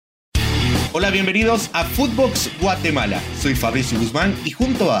Hola, bienvenidos a Footbox Guatemala. Soy Fabricio Guzmán y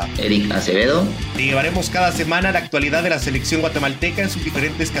junto a Eric Acevedo te llevaremos cada semana la actualidad de la selección guatemalteca en sus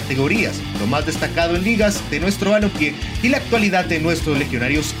diferentes categorías, lo más destacado en ligas de nuestro balompié y la actualidad de nuestros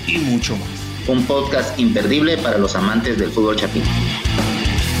legionarios y mucho más. Un podcast imperdible para los amantes del fútbol chapín.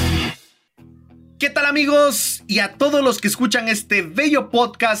 ¿Qué tal, amigos? Y a todos los que escuchan este bello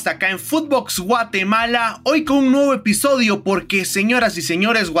podcast acá en Footbox Guatemala, hoy con un nuevo episodio porque, señoras y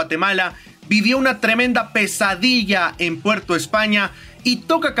señores, Guatemala vivió una tremenda pesadilla en Puerto España y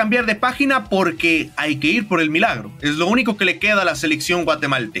toca cambiar de página porque hay que ir por el milagro. Es lo único que le queda a la selección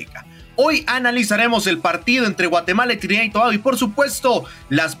guatemalteca. Hoy analizaremos el partido entre Guatemala y Trinidad y Tobago y, por supuesto,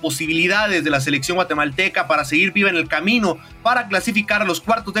 las posibilidades de la selección guatemalteca para seguir viva en el camino para clasificar a los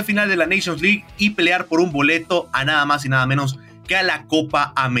cuartos de final de la Nations League y pelear por un boleto a nada más y nada menos que a la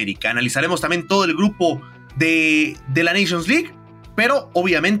Copa América. Analizaremos también todo el grupo de la Nations League, pero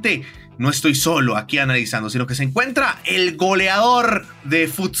obviamente no estoy solo aquí analizando, sino que se encuentra el goleador de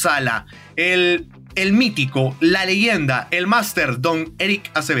futsala, el mítico, la leyenda, el máster, don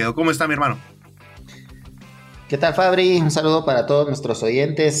Eric Acevedo. ¿Cómo está, mi hermano? ¿Qué tal, Fabri? Un saludo para todos nuestros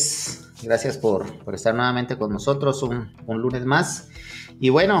oyentes. Gracias por estar nuevamente con nosotros un lunes más. Y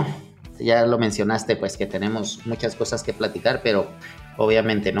bueno, ya lo mencionaste, pues que tenemos muchas cosas que platicar, pero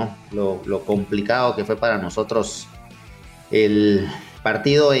obviamente no. Lo complicado que fue para nosotros el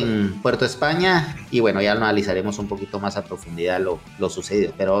partido en Puerto España, y bueno, ya lo analizaremos un poquito más a profundidad lo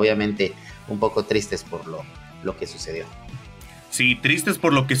sucedido, pero obviamente un poco tristes por lo que sucedió. Sí, tristes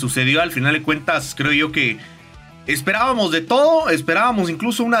por lo que sucedió. Al final de cuentas, creo yo que esperábamos de todo, esperábamos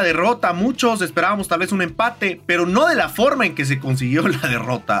incluso una derrota, muchos esperábamos tal vez un empate, pero no de la forma en que se consiguió la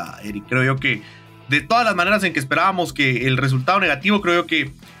derrota, Eric. Creo yo que de todas las maneras en que esperábamos que el resultado negativo, creo yo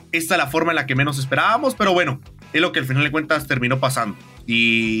que esta es la forma en la que menos esperábamos, pero bueno, es lo que al final de cuentas terminó pasando.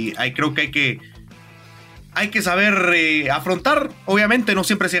 Y creo que hay que saber afrontar. Obviamente no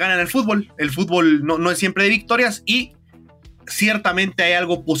siempre se gana en el fútbol no es siempre de victorias, y ciertamente hay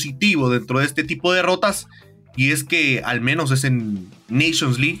algo positivo dentro de este tipo de derrotas, y es que al menos es en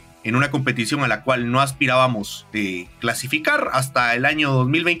Nations League, en una competición a la cual no aspirábamos de clasificar hasta el año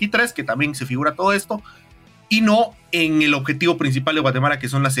 2023, que también se figura todo esto, y no en el objetivo principal de Guatemala, que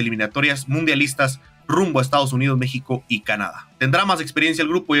son las eliminatorias mundialistas rumbo a Estados Unidos, México y Canadá. Tendrá más experiencia el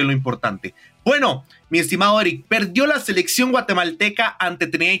grupo y es lo importante. Bueno, mi estimado Eric, perdió la selección guatemalteca ante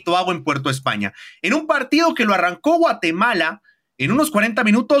Trinidad y Tobago en Puerto España, en un partido que lo arrancó Guatemala en unos 40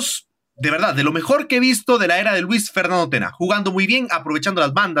 minutos, de verdad, de lo mejor que he visto de la era de Luis Fernando Tena, jugando muy bien, aprovechando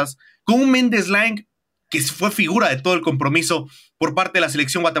las bandas, con un Méndez Lang que fue figura de todo el compromiso por parte de la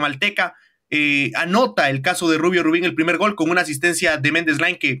selección guatemalteca. Anota el caso de Rubio Rubín el primer gol con una asistencia de Méndez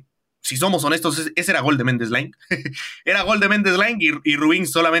Lang que, si somos honestos, ese era gol de Méndez Lang. Era gol de Méndez Lang y Rubín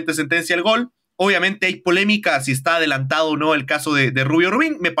solamente sentencia el gol. Obviamente hay polémica si está adelantado o no el caso de Rubio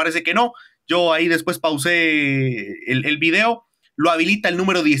Rubín. Me parece que no. Yo ahí después pausé el video. Lo habilita el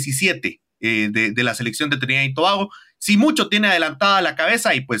número 17 de la selección de Trinidad y Tobago. Si mucho tiene adelantada la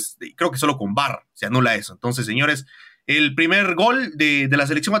cabeza, y pues creo que solo con VAR se anula eso. Entonces, señores, el primer gol de la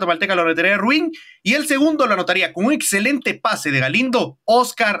selección guatemalteca lo anotaría Rubín, y el segundo lo anotaría con un excelente pase de Galindo.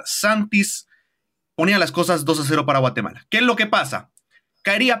 Oscar Santis ponía las cosas 2-0 para Guatemala. ¿Qué es lo que pasa?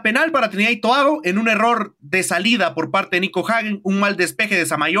 Caería penal para Trinidad y Tobago en un error de salida por parte de Nico Hagen, un mal despeje de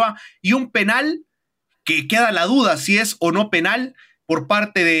Samayoa y un penal que queda la duda si es o no penal por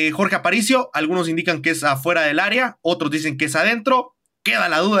parte de Jorge Aparicio. Algunos indican que es afuera del área, otros dicen que es adentro. Queda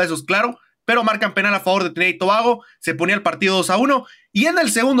la duda, eso es claro, pero marcan penal a favor de Trinidad y Tobago. Se ponía el partido 2-1, y en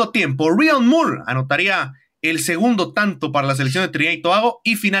el segundo tiempo Rion Moore anotaría el segundo tanto para la selección de Trinidad y Tobago,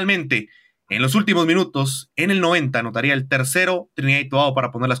 y finalmente en los últimos minutos, en el 90, anotaría el tercero Trinidad y Tobago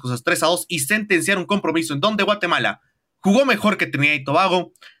para poner las cosas 3-2 y sentenciar un compromiso en donde Guatemala jugó mejor que Trinidad y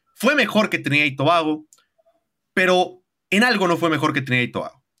Tobago, fue mejor que Trinidad y Tobago, pero en algo no fue mejor que Trinidad y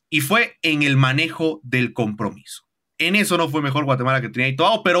Tobago, y fue en el manejo del compromiso. En eso no fue mejor Guatemala que Trinidad y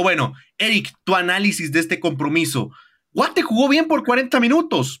Tobago, pero bueno, Eric, tu análisis de este compromiso. Guate jugó bien por 40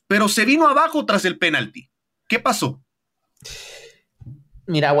 minutos, pero se vino abajo tras el penalti. ¿Qué pasó?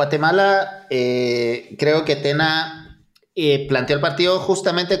 Mira, Guatemala, creo que Tena planteó el partido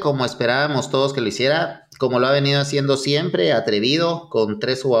justamente como esperábamos todos que lo hiciera, como lo ha venido haciendo siempre, atrevido, con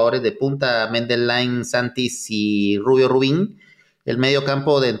 3 jugadores de punta, Méndez Lang, Santis y Rubio Rubín. El medio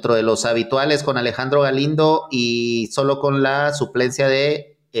campo dentro de los habituales con Alejandro Galindo, y solo con la suplencia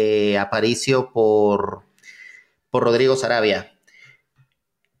de Aparicio por Rodrigo Sarabia.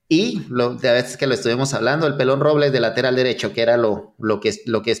 Y de veces que lo estuvimos hablando, el Pelón Robles de lateral derecho, que era lo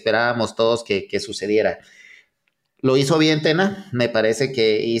que esperábamos todos que sucediera. Lo hizo bien Tena, me parece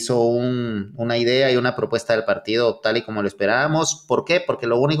que hizo una idea y una propuesta del partido tal y como lo esperábamos. ¿Por qué? Porque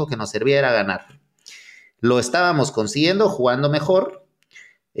lo único que nos servía era ganar. Lo estábamos consiguiendo, jugando mejor.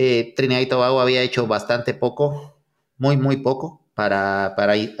 Trinidad y Tobago había hecho bastante poco, muy, muy poco, para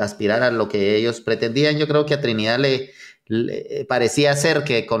aspirar a lo que ellos pretendían. Yo creo que a Trinidad le parecía ser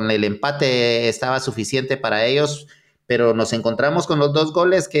que con el empate estaba suficiente para ellos, pero nos encontramos con los 2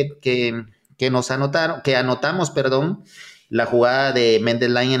 goles que nos anotaron, que anotamos, perdón, la jugada de Méndez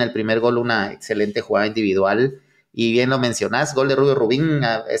Line en el primer gol, una excelente jugada individual, y bien lo mencionás, gol de Rubio Rubín,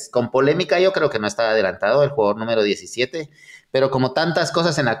 es con polémica, yo creo que no estaba adelantado, el jugador número 17, pero como tantas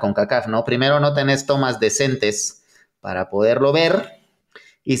cosas en la CONCACAF, ¿no? Primero, no tenés tomas decentes para poderlo ver,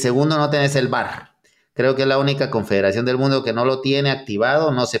 y segundo, no tenés el VAR. Creo que es la única confederación del mundo que no lo tiene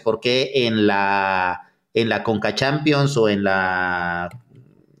activado, no sé por qué en la Conca Champions o en la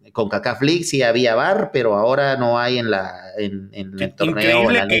CONCACAF League sí había VAR, pero ahora no hay en el torneo.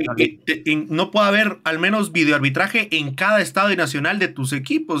 Increíble en la que no pueda haber al menos videoarbitraje en cada estadio nacional de tus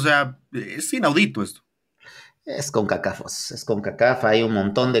equipos. O sea, es inaudito esto. Es CONCACAF, hay un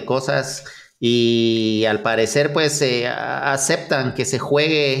montón de cosas y al parecer pues aceptan que se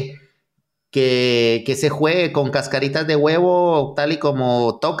juegue, que se juegue con cascaritas de huevo tal y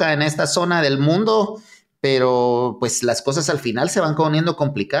como toca en esta zona del mundo, pero pues las cosas al final se van poniendo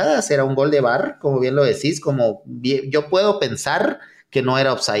complicadas. Era un gol de VAR, como bien lo decís, yo puedo pensar que no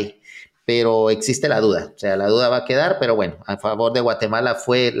era offside, pero existe la duda, o sea, la duda va a quedar, pero bueno, a favor de Guatemala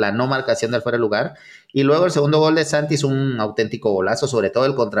fue la no marcación del fuera de lugar, y luego el segundo gol de Santis, un auténtico golazo, sobre todo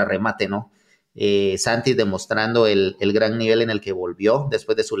el contrarremate, ¿no? Santis demostrando el gran nivel en el que volvió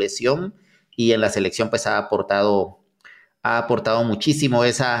después de su lesión, y en la selección pues ha aportado muchísimo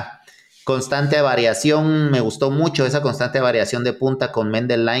esa constante variación. Me gustó mucho esa constante variación de punta con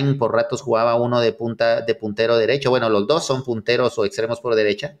Mendel Line. Por ratos jugaba uno de puntero derecho, bueno, los dos son punteros o extremos por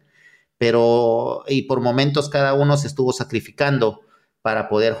derecha, y por momentos cada uno se estuvo sacrificando para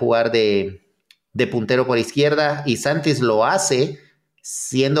poder jugar de puntero por izquierda, y Santis lo hace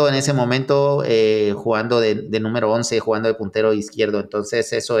siendo en ese momento jugando de número 11, jugando de puntero izquierdo.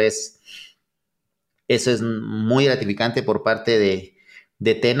 Entonces eso es muy gratificante por parte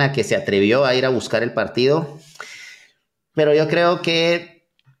de Tena, que se atrevió a ir a buscar el partido, pero yo creo que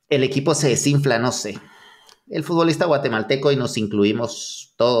el equipo se desinfla, no sé. El futbolista guatemalteco, y nos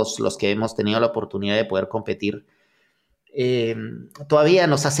incluimos todos los que hemos tenido la oportunidad de poder competir, todavía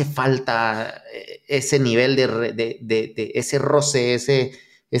nos hace falta ese nivel de ese roce,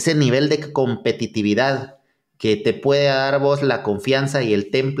 ese nivel de competitividad que te puede dar vos la confianza y el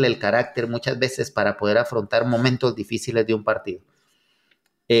temple, el carácter muchas veces para poder afrontar momentos difíciles de un partido.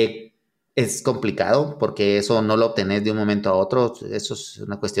 Es complicado porque eso no lo obtenés de un momento a otro, eso es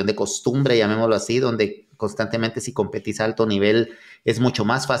una cuestión de costumbre, llamémoslo así, donde constantemente si competís a alto nivel es mucho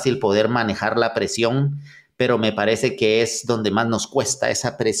más fácil poder manejar la presión, pero me parece que es donde más nos cuesta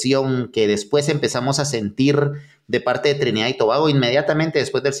esa presión que después empezamos a sentir de parte de Trinidad y Tobago. Inmediatamente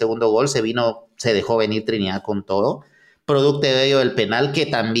después del segundo gol se dejó venir Trinidad con todo, producto de ello el penal, que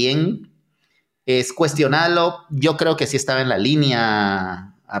también es cuestionarlo. Yo creo que sí estaba en la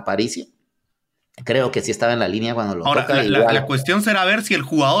línea Aparicio. Creo que sí estaba en la línea cuando lo Ahora, toca. la cuestión será ver si el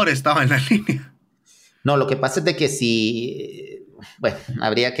jugador estaba en la línea. No, lo que pasa es de que bueno,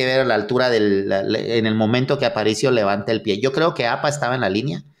 habría que ver a la altura en el momento que Aparicio levanta el pie. Yo creo que Apa estaba en la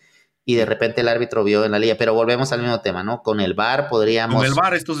línea y de repente el árbitro vio en la línea, pero volvemos al mismo tema, ¿no? Con el VAR podríamos... Con el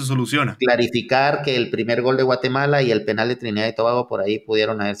VAR esto se soluciona. Clarificar que el primer gol de Guatemala y el penal de Trinidad y Tobago por ahí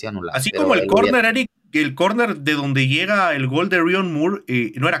pudieron haber sido anulados. Así como el córner, Eric, el córner de donde llega el gol de Rion Moore,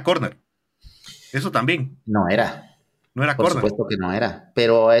 no era córner. Eso también. No era. No era por córner. Supuesto que no era,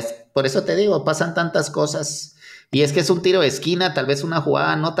 pero por eso te digo, pasan tantas cosas, y es que es un tiro de esquina, tal vez una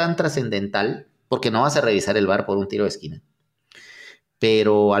jugada no tan trascendental, porque no vas a revisar el VAR por un tiro de esquina,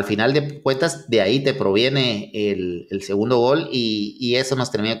 pero al final de cuentas de ahí te proviene el segundo gol, y eso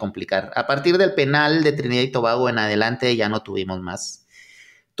nos termina de complicar. A partir del penal de Trinidad y Tobago en adelante ya no tuvimos más.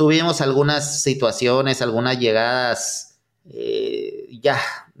 Tuvimos algunas situaciones, algunas llegadas ya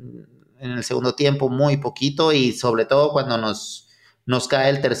en el segundo tiempo, muy poquito, y sobre todo cuando nos cae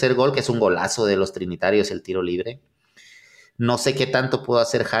el tercer gol, que es un golazo de los trinitarios, el tiro libre. No sé qué tanto pudo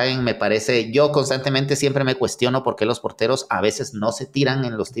hacer Hagen, me parece. Yo constantemente siempre me cuestiono por qué los porteros a veces no se tiran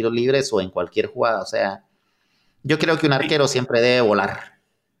en los tiros libres o en cualquier jugada. O sea, yo creo que un arquero siempre debe volar.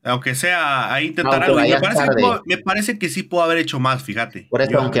 Aunque sea ahí intentar algo. Me parece que sí pudo haber hecho más, fíjate. Por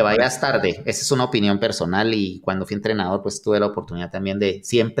eso, aunque vayas tarde, esa es una opinión personal, y cuando fui entrenador, pues tuve la oportunidad también de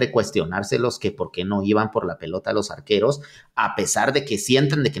siempre cuestionárselos que por qué no iban por la pelota los arqueros, a pesar de que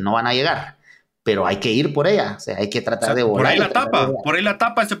sienten de que no van a llegar. pero hay que ir por ella, o sea, hay que tratar de volar. Por ahí la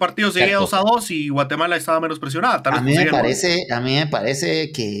tapa, este partido seguía 2-2 y Guatemala estaba menos presionada. A mí me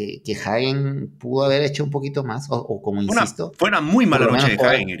parece que Hagen pudo haber hecho un poquito más, o como insisto. Fue una muy mala noche de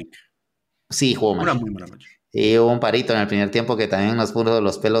Hagen, Eric. Sí, jugó mal. Una muy mala noche. Sí, hubo un parito en el primer tiempo que también nos puso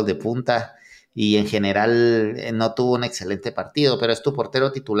los pelos de punta y en general no tuvo un excelente partido, pero es tu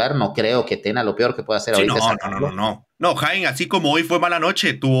portero titular, no creo que tenga lo peor que pueda hacer ahorita. No, Hagen, así como hoy fue mala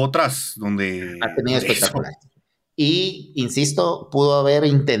noche, tuvo otras donde... Ha tenido espectacular. Y, insisto, pudo haber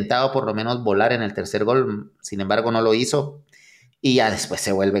intentado por lo menos volar en el tercer gol, sin embargo no lo hizo. Y ya después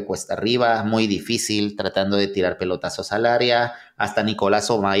se vuelve cuesta arriba, muy difícil, tratando de tirar pelotazos al área. Hasta Nicolás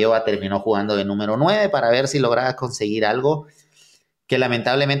Omayoa terminó jugando de número 9 para ver si lograba conseguir algo, que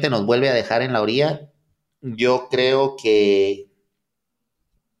lamentablemente nos vuelve a dejar en la orilla. Yo creo que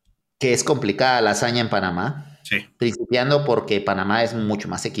es complicada la hazaña en Panamá. Sí. Principiando porque Panamá es mucho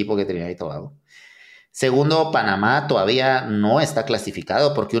más equipo que Trinidad y Tobago. Segundo, Panamá todavía no está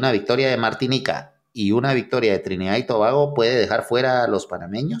clasificado porque una victoria de Martinica y una victoria de Trinidad y Tobago puede dejar fuera a los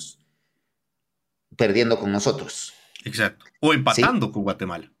panameños perdiendo con nosotros. Exacto. O empatando con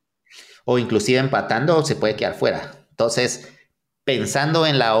Guatemala. O inclusive empatando se puede quedar fuera. Entonces, pensando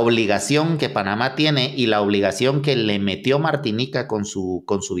en la obligación que Panamá tiene y la obligación que le metió Martinica con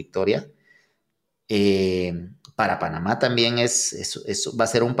su victoria, para Panamá también va a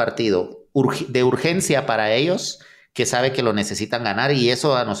ser un partido de urgencia para ellos, que sabe que lo necesitan ganar, y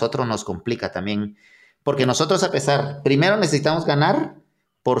eso a nosotros nos complica también, porque nosotros primero necesitamos ganar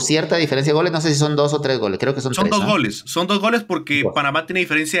por cierta diferencia de goles, no sé si son 2 o 3 goles, creo que son 3. Son 2 goles porque Panamá tiene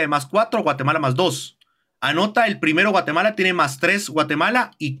diferencia de +4, Guatemala +2. Anota el primero Guatemala, tiene +3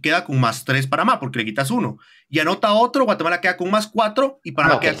 Guatemala y queda con +3 Panamá porque le quitas 1. Y anota otro, Guatemala queda con +4 y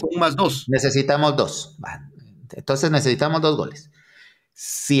Panamá queda con +2. Necesitamos 2. Entonces necesitamos 2 goles.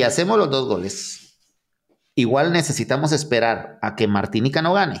 Si hacemos los 2 goles, igual necesitamos esperar a que Martinica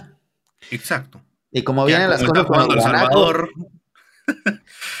no gane. Exacto. Y como vienen las cosas con El Salvador,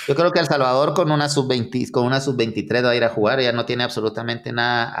 yo creo que El Salvador con una sub-20, con una sub-23 va a ir a jugar, ya no tiene absolutamente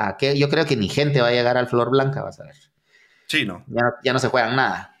nada a qué. Yo creo que ni gente va a llegar al Flor Blanca, vas a ver. Sí, no. Ya no se juegan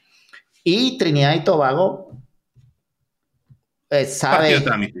nada. Y Trinidad y Tobago sabe...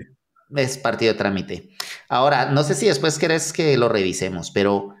 Es partido de trámite. Ahora, no sé si después querés que lo revisemos,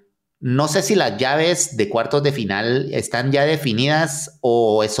 pero no sé si las llaves de cuartos de final están ya definidas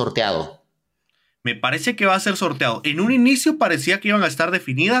o es sorteado. Me parece que va a ser sorteado. En un inicio parecía que iban a estar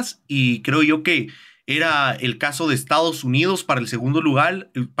definidas y creo yo que era el caso de Estados Unidos para el segundo lugar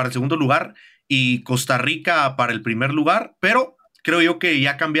y Costa Rica para el primer lugar, pero creo yo que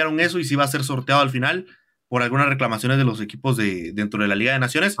ya cambiaron eso y sí va a ser sorteado al final por algunas reclamaciones de los equipos dentro de la Liga de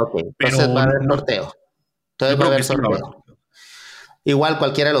Naciones. Okay, pero entonces va a haber sorteo. Entonces va a haber sorteo. Igual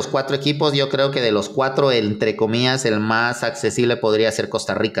cualquiera de los 4 equipos, yo creo que de los 4, entre comillas, el más accesible podría ser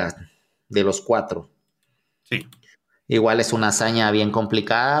Costa Rica, de los 4. Sí. Igual es una hazaña bien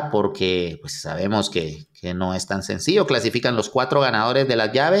complicada porque pues, sabemos que no es tan sencillo. Clasifican los 4 ganadores de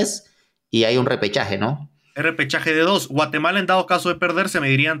las llaves y hay un repechaje, ¿no? El repechaje de 2. Guatemala, en dado caso de perder, se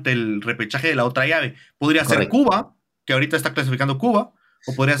mediría ante el repechaje de la otra llave. Podría ser Cuba, que ahorita está clasificando Cuba,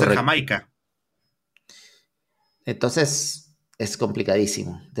 o podría ser Jamaica. Entonces, es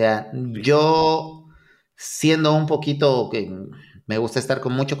complicadísimo. O sea, yo, siendo un poquito que me gusta estar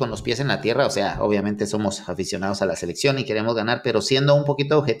mucho con los pies en la tierra, o sea, obviamente somos aficionados a la selección y queremos ganar, pero siendo un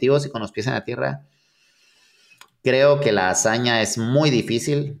poquito objetivos y con los pies en la tierra, creo que la hazaña es muy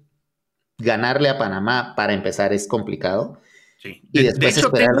difícil. Ganarle a Panamá para empezar es complicado. Sí. De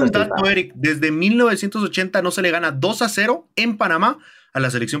hecho, tengo un dato, Eric. Desde 1980 no se le gana 2-0 en Panamá a la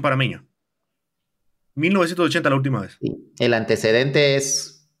selección panameña. 1980 la última vez. Sí. El antecedente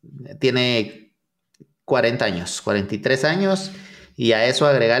tiene 40 años, 43 años, y a eso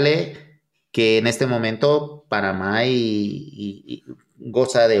agregale que en este momento Panamá y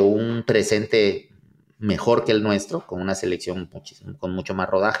goza de un presente mejor que el nuestro, con una selección con mucho más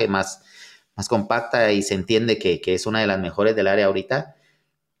rodaje, más compacta, y se entiende que es una de las mejores del área ahorita,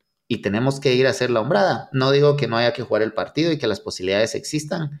 y tenemos que ir a hacer la hombrada. No digo que no haya que jugar el partido y que las posibilidades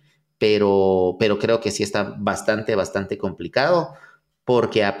existan, pero creo que sí está bastante complicado,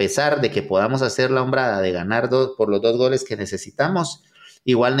 porque a pesar de que podamos hacer la hombrada de ganar por los 2 goles que necesitamos,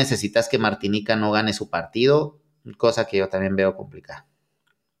 igual necesitas que Martinica no gane su partido, cosa que yo también veo complicada.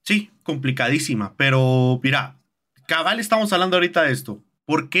 Sí, complicadísima, pero mira, cabal estamos hablando ahorita de esto.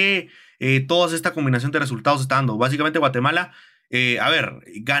 ¿Por qué toda esta combinación de resultados está dando? Básicamente Guatemala,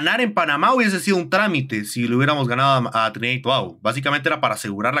 ganar en Panamá hubiese sido un trámite si lo hubiéramos ganado a Trinidad y Tobago. Básicamente era para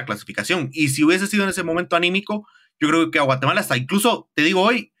asegurar la clasificación. Y si hubiese sido en ese momento anímico, yo creo que a Guatemala hasta incluso, te digo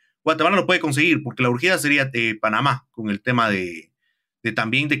hoy, Guatemala lo puede conseguir, porque la urgida sería Panamá, con el tema de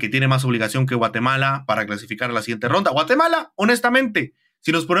también de que tiene más obligación que Guatemala para clasificar a la siguiente ronda. Guatemala, honestamente,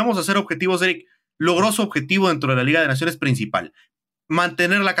 si nos ponemos a hacer objetivos, Eric, logró su objetivo dentro de la Liga de Naciones principal.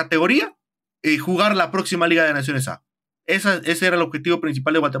 Mantener la categoría y jugar la próxima Liga de Naciones A. Ese era el objetivo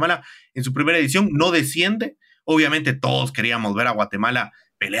principal de Guatemala en su primera edición. No desciende. Obviamente todos queríamos ver a Guatemala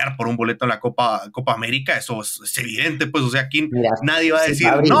pelear por un boleto en la Copa América. Eso es evidente, pues. O sea, aquí Mira, nadie va a sí, decir,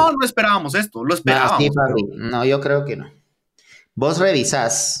 Fabri. no esperábamos esto. Lo esperábamos. No, sí, Fabri. No, yo creo que no. Vos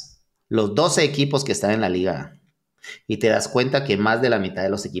revisás los 12 equipos que están en la liga y te das cuenta que más de la mitad de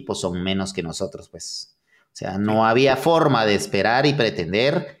los equipos son menos que nosotros, pues. O sea, no había forma de esperar y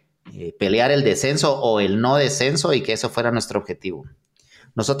pretender pelear el descenso o el no descenso y que eso fuera nuestro objetivo.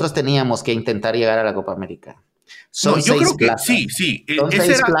 Nosotros teníamos que intentar llegar a la Copa América. No, yo creo que sí.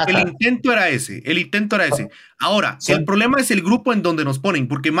 El intento era ese. Ahora, el problema es el grupo en donde nos ponen,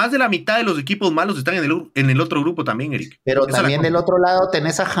 porque más de la mitad de los equipos malos están en el otro grupo también, Eric. Pero también del otro lado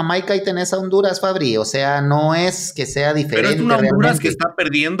tenés a Jamaica y tenés a Honduras, Fabri. O sea, no es que sea diferente. Pero es una Honduras realmente que está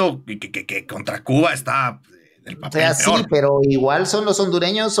perdiendo, que contra Cuba está el papel o sea, peor. Sí, pero igual son los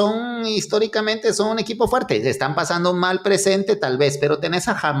hondureños, históricamente son un equipo fuerte. Están pasando un mal presente tal vez, pero tenés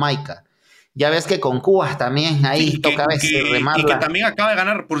a Jamaica. Ya ves que con Cuba también ahí toca remarla. Y que también acaba de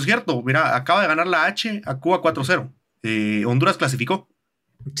ganar, por cierto, mira, acaba de ganar la H a Cuba 4-0. Honduras clasificó.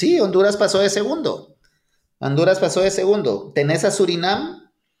 Sí, Honduras pasó de segundo. Tenés a Surinam.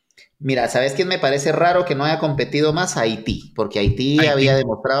 Mira, ¿sabes quién me parece raro que no haya competido más? Haití, porque Haití había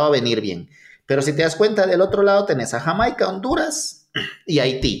demostrado venir bien. Pero si te das cuenta, del otro lado tenés a Jamaica, Honduras y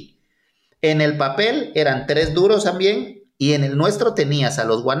Haití. En el papel eran 3 duros también, y en el nuestro tenías a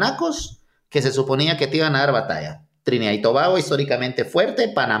los guanacos, que se suponía que te iban a dar batalla. Trinidad y Tobago, históricamente fuerte,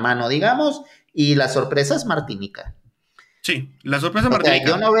 Panamá no digamos, y la sorpresa es Martinica. Sí, la sorpresa es Martinica.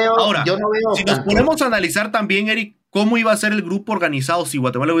 Yo no veo si nos ponemos a analizar también, Eric, cómo iba a ser el grupo organizado si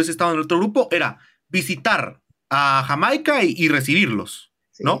Guatemala hubiese estado en el otro grupo, era visitar a Jamaica y recibirlos,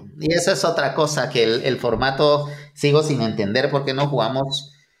 ¿no? Sí, y eso es otra cosa, que el formato sigo sin entender por qué no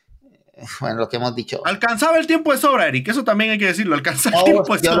jugamos. Bueno, lo que hemos dicho. Alcanzaba el tiempo de sobra, Eric. Eso también hay que decirlo. Alcanzaba el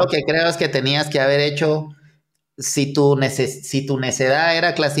tiempo de sobra. Yo lo que creo es que tenías que haber hecho, si tu necedad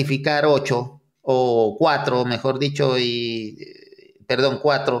era clasificar 8 o 4, mejor dicho,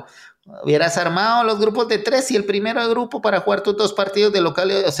 4, hubieras armado los grupos de 3 y el primero grupo para jugar tus 2 partidos de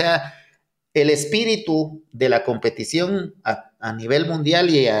local. O sea, el espíritu de la competición a nivel mundial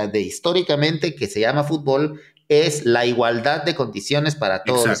y de históricamente, que se llama fútbol, es la igualdad de condiciones para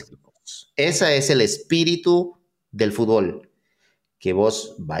todos los equipos. Ese es el espíritu del fútbol. Que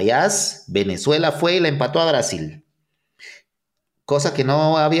vos vayas, Venezuela fue y la empató a Brasil. Cosa que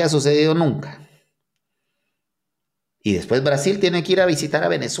no había sucedido nunca. Y después Brasil tiene que ir a visitar a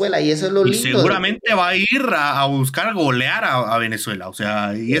Venezuela, y eso es lo lindo. Y seguramente va a ir a buscar golear a Venezuela. O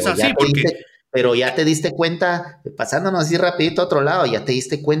sea, y es así porque... Pero ya te diste cuenta, pasándonos así rapidito a otro lado, ya te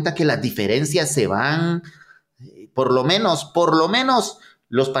diste cuenta que las diferencias se van, por lo menos,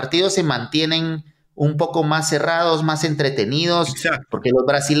 los partidos se mantienen un poco más cerrados, más entretenidos. Exacto. Porque los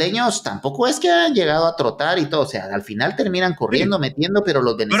brasileños tampoco es que han llegado a trotar y todo, o sea, al final terminan corriendo, metiendo, pero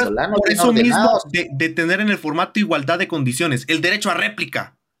los venezolanos... Por eso mismo de tener en el formato igualdad de condiciones, el derecho a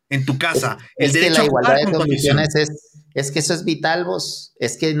réplica en tu casa, el derecho que la igualdad de condiciones es que eso es vital, vos,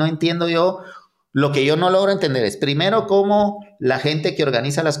 es que no entiendo yo. Lo que yo no logro entender es, primero, cómo la gente que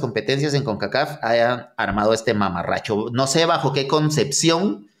organiza las competencias en CONCACAF haya armado este mamarracho. No sé bajo qué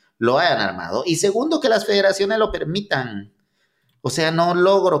concepción lo hayan armado. Y segundo, que las federaciones lo permitan. O sea, no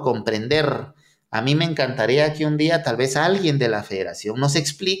logro comprender. A mí me encantaría que un día tal vez alguien de la federación nos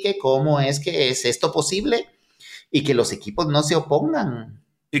explique cómo es que es esto posible y que los equipos no se opongan.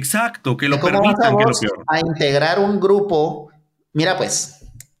 Exacto, que lo permitan. Que lo a integrar un grupo. Mira, pues...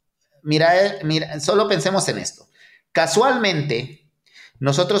 Mira, solo pensemos en esto. Casualmente,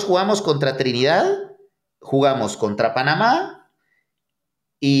 nosotros jugamos contra Trinidad, jugamos contra Panamá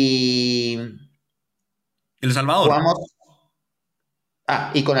y... El Salvador.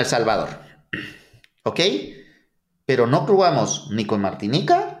 Y con El Salvador. ¿Ok? Pero no jugamos ni con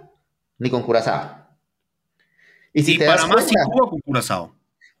Martinica ni con Curazao. Y Panamá sí jugó con Curazao.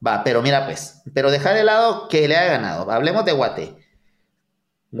 Va, pero mira pues, pero dejar de lado que le haya ganado. Hablemos de Guate.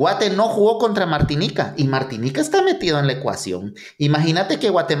 Guate no jugó contra Martinica y Martinica está metido en la ecuación. Imagínate que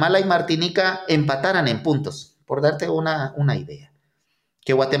Guatemala y Martinica empataran en puntos, por darte una idea.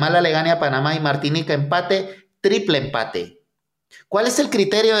 Que Guatemala le gane a Panamá y Martinica empate, triple empate. ¿Cuál es el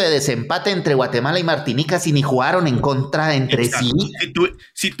criterio de desempate entre Guatemala y Martinica si ni jugaron en contra entre Exacto. sí?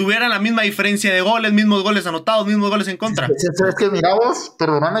 Si tuvieran la misma diferencia de goles, mismos goles anotados, mismos goles en contra. Es que mira vos,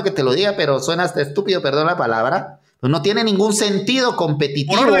 perdóname que te lo diga, pero suena hasta estúpido, perdón la palabra. Pues no tiene ningún sentido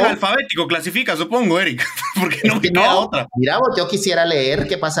competitivo. Por orden alfabético clasifica, supongo, Eric, porque no me queda otra. Mira vos, yo quisiera leer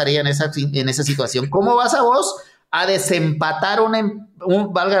qué pasaría en esa situación. ¿Cómo vas a vos a desempatar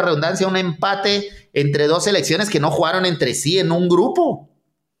valga la redundancia, un empate entre dos selecciones que no jugaron entre sí en un grupo?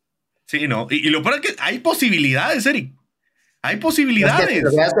 Sí, no. Y lo peor es que hay posibilidades, Eric. Hay posibilidades.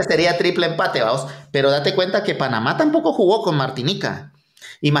 Lo que sería triple empate, vamos. Pero date cuenta que Panamá tampoco jugó con Martinica.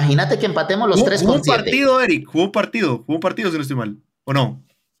 Imagínate que empatemos los tres con 7. Jugó un partido, Eric. Jugó un partido, si no estoy mal. ¿O no?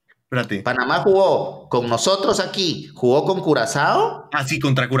 Espérate. Panamá jugó con nosotros aquí. Jugó con Curazao. Ah, sí,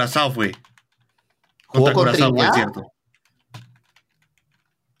 contra Curazao fue. Jugó con Curazao Trinidad. fue cierto.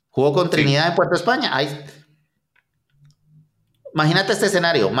 Jugó con Trinidad en Puerto España. Imagínate este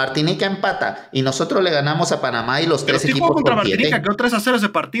escenario. Martinica empata y nosotros le ganamos a Panamá y los tres equipos jugó contra con 7. Martinica, quedó 3-0 ese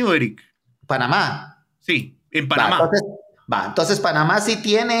partido, Eric. Panamá. Sí, en Panamá. Entonces Panamá sí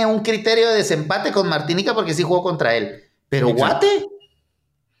tiene un criterio de desempate con Martinica porque sí jugó contra él. Pero Exacto. Guate.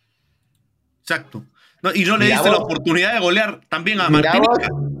 Exacto. No, y no le diste la oportunidad de golear también a Martinica.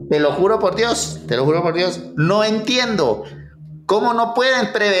 Te lo juro por Dios, no entiendo cómo no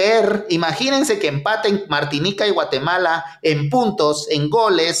pueden prever. Imagínense que empaten Martinica y Guatemala en puntos, en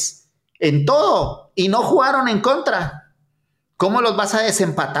goles, en todo, y no jugaron en contra. ¿Cómo los vas a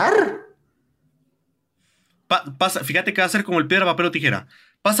desempatar? Fíjate que va a ser como el piedra, papel o tijera.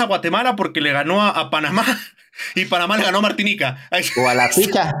 Pasa a Guatemala porque le ganó a Panamá y Panamá le ganó a Martinica. O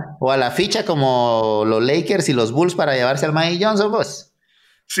a la ficha como los Lakers y los Bulls para llevarse al Magic Johnson, pues.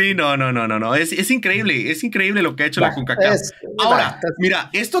 Sí, no. Es increíble lo que ha hecho la CONCACAF. Ahora, mira,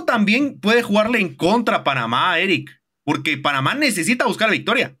 esto también puede jugarle en contra a Panamá, Eric, porque Panamá necesita buscar la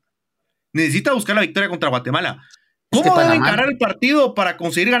victoria. Necesita buscar la victoria contra Guatemala. ¿Cómo debe encarar el partido para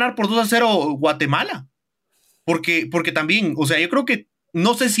conseguir ganar por 2-0 Guatemala? Porque también, o sea, yo creo que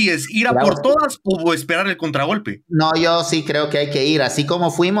no sé si es ir a por todas o esperar el contragolpe. No, yo sí creo que hay que ir, así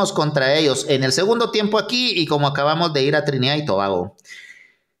como fuimos contra ellos en el segundo tiempo aquí y como acabamos de ir a Trinidad y Tobago.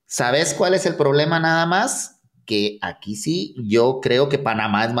 ¿Sabes cuál es el problema nada más? Que aquí sí, yo creo que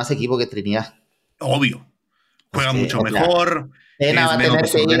Panamá es más equipo que Trinidad. Obvio. Juega mucho mejor. Tena va a tener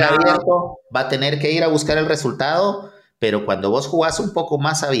que ir abierto, va a tener que ir a buscar el resultado, pero cuando vos jugás un poco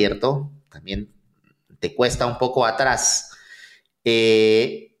más abierto, también te cuesta un poco atrás.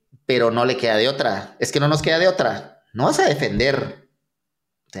 Pero no le queda de otra. Es que no nos queda de otra. No vas a defender.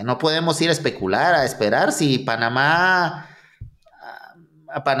 O sea, no podemos ir a especular, a esperar si Panamá...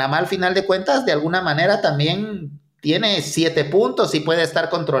 A Panamá al final de cuentas de alguna manera también tiene 7 puntos y puede estar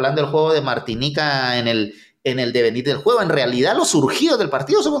controlando el juego de Martinica en el devenir del juego. En realidad los surgidos del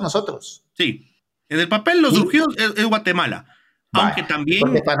partido somos nosotros. Sí, en el papel los surgidos es Guatemala. Aunque también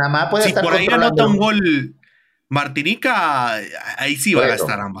porque Panamá puede estar por ahí anota un gol Martinica, ahí sí va a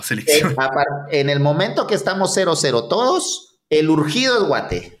gastar ambas selecciones. En el momento que estamos 0-0 todos, el urgido es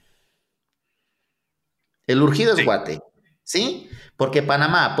Guate. El urgido es Guate, ¿sí? Porque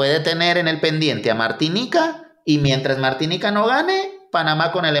Panamá puede tener en el pendiente a Martinica y mientras Martinica no gane,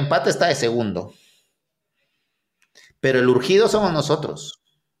 Panamá con el empate está de segundo. Pero el urgido somos nosotros.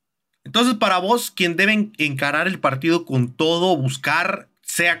 Entonces, para vos, quien debe encarar el partido con todo, buscar,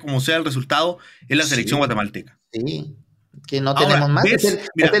 sea como sea el resultado, es la selección guatemalteca. Sí, que no tenemos más. Es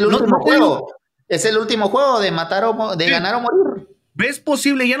el último juego. Es el último juego de matar ganar o morir. ¿Ves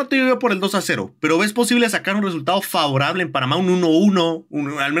posible, ya no te digo por el 2-0, pero ves posible sacar un resultado favorable en Panamá, un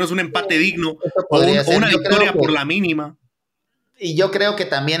 1-1, al menos un empate digno, o una victoria por la mínima? Y yo creo que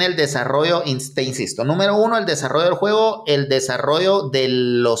también el desarrollo, te insisto, número 1, el desarrollo del juego, el desarrollo de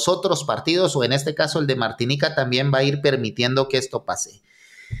los otros partidos, o en este caso el de Martinica, también va a ir permitiendo que esto pase.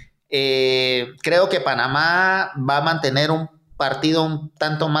 Creo que Panamá va a mantener un partido un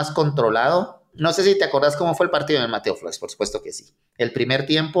tanto más controlado. No sé si te acordás cómo fue el partido en el Mateo Flores, por supuesto que sí. El primer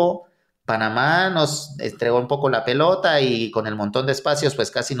tiempo, Panamá nos entregó un poco la pelota y con el montón de espacios,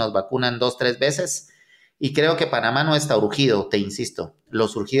 pues casi nos vacunan 2-3 veces. Y creo que Panamá no está urgido, te insisto.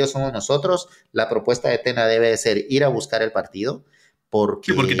 Los urgidos somos nosotros. La propuesta de Tena debe de ser ir a buscar el partido.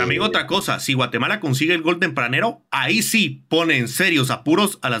 Porque también otra cosa, si Guatemala consigue el gol tempranero, ahí sí pone en serios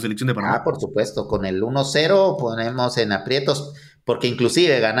apuros a la selección de Panamá. Por supuesto, con el 1-0 ponemos en aprietos, porque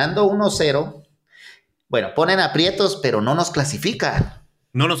inclusive ganando 1-0, bueno, ponen aprietos, pero no nos clasifica.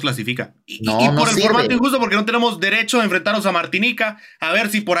 No nos clasifica. Y por el formato injusto, porque no tenemos derecho a enfrentarnos a Martinica, a ver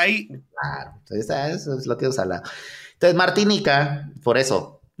si por ahí... Claro, eso es lo que os habla. Entonces, Martinica, por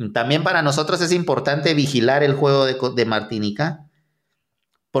eso, También para nosotros es importante vigilar el juego de Martinica,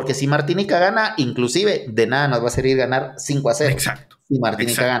 porque si Martinica gana, inclusive de nada nos va a servir ganar 5-0. Exacto. Si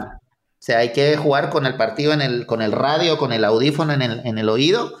Martinica Exacto. gana. O sea, hay que jugar con el partido con el radio, con el audífono en el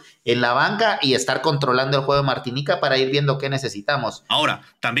oído, en la banca y estar controlando el juego de Martinica para ir viendo qué necesitamos. Ahora,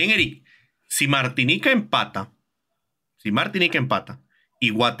 también, Eric, si Martinica empata y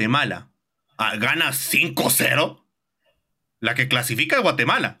Guatemala gana 5-0, la que clasifica es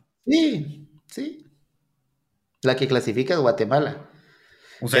Guatemala. Sí, sí. La que clasifica es Guatemala.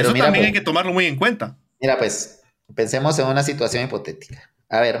 O sea, Pero eso mira, también pues, hay que tomarlo muy en cuenta. mira, pues, pensemos en una situación hipotética.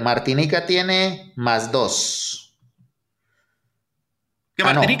 A ver, Martinica tiene +2. Que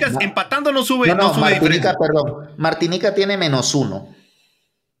Ah, no. Martinica empatando no sube, No, no no, sube Martinica, diferencia. perdón. Martinica tiene -1.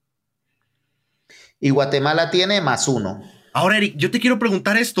 Y Guatemala tiene +1. Ahora, Eric, yo te quiero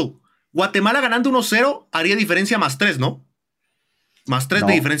preguntar esto. Guatemala ganando 1-0 haría diferencia +3, ¿no? +3 de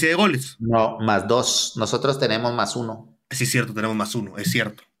No, diferencia de goles. no, +2. Nosotros tenemos +1. Sí, es cierto, tenemos +1, es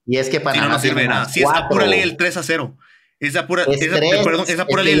cierto. Y es que Si no, Panamá no sirve tiene de nada. Si es a +4. pura ley el 3-0. Es 3. Perdón, es a Es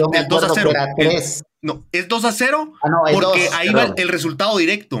pura que ley yo me el dos a acuerdo que cero. era 3. No, es 2-0 Ah, no, es porque 2, ahí va perdón. el resultado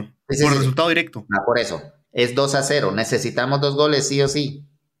directo. Sí, sí, Por el sí. resultado directo. Ah, por eso. Es 2-0. Necesitamos 2 goles, sí o sí.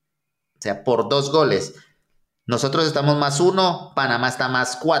 O sea, por 2 goles. Nosotros estamos +1, Panamá está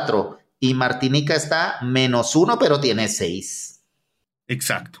 +4 y Martinica está -1, pero tiene 6.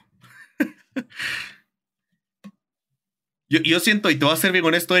 Exacto. Yo siento, y te voy a ser bien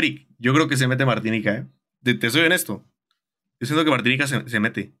honesto, Eric, yo creo que se mete Martinica, ¿eh? Te soy honesto. Yo siento que Martinica se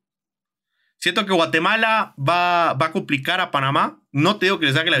mete. Siento que Guatemala va a complicar a Panamá. No te digo que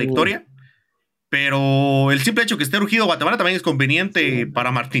le saque la victoria, pero el simple hecho que esté urgido Guatemala también es conveniente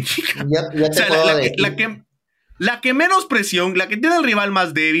para Martinica. Yo O te sea, puedo decir. la que menos presión, la que tiene el rival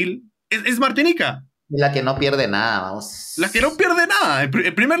más débil, es Martinica. La que no pierde nada, vamos. La que no pierde nada.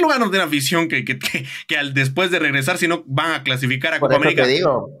 En primer lugar, no tiene afición que después de regresar, si no, van a clasificar a Por Copa eso América. te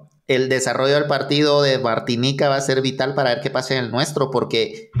digo, el desarrollo del partido de Martinica va a ser vital para ver qué pasa en el nuestro,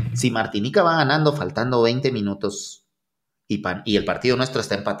 porque si Martinica va ganando faltando 20 minutos y el partido nuestro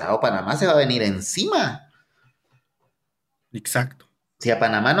está empatado, Panamá se va a venir encima. Exacto. Si a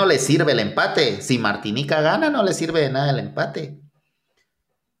Panamá no le sirve el empate, si Martinica gana, no le sirve de nada el empate.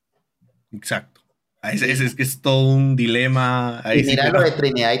 Exacto. Es todo un dilema. Ahí Y sí mira que lo no. de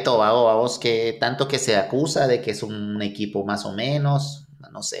Trinidad y Tobago, vos, que tanto que se acusa de que es un equipo más o menos,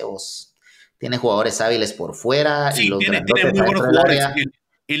 no sé, vos, tiene jugadores hábiles por fuera y Sí, los tiene grandotes muy buenos adentro del jugadores. área.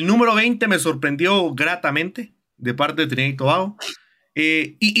 El número 20 me sorprendió gratamente de parte de Trinidad y Tobago.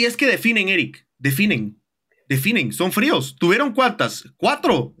 Y es que definen, Eric. Definen. Son fríos. ¿Tuvieron cuántas?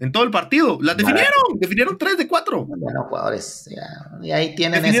 4 en todo el partido. Las definieron. Definieron 3 de 4. Bueno, jugadores, ya, y ahí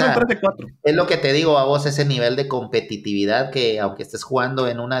tienen Definieron esa, 3 de 4. es lo que te digo a vos, ese nivel de competitividad que aunque estés jugando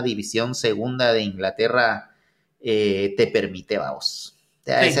en una división segunda de Inglaterra, te permite, vos. O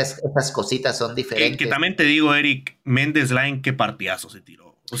sea, Sí. esas cositas son Que diferentes. también te digo, Eric, Méndez Line, qué partidazo se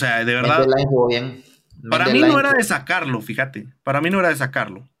tiró. O sea, de verdad, Mendes Line jugó bien. para Mendes mí no Line era de sacarlo, fíjate. Para mí no era de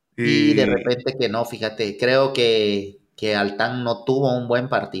sacarlo. y de repente que no, fíjate, creo que Altán no tuvo un buen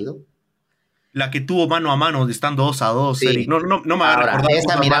partido. La que tuvo mano a mano, estando 2-2, Eric. Sí. No me va a Ahora, recordar esa,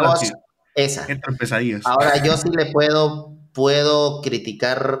 cosas mira malas vos, que esa. entran pesadillas. Ahora yo sí le puedo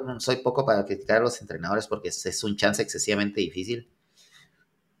criticar, soy poco para criticar a los entrenadores porque es un chance excesivamente difícil,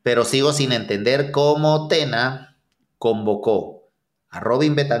 pero sigo sin entender cómo Tena convocó a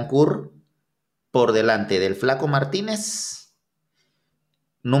Robin Betancourt por delante del Flaco Martínez,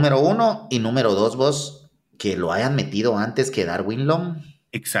 número 1, y número 2, vos, que lo hayan metido antes que Darwin Long,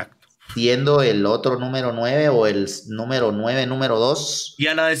 Exacto. siendo el otro número 9 o el número 9, número 2. Y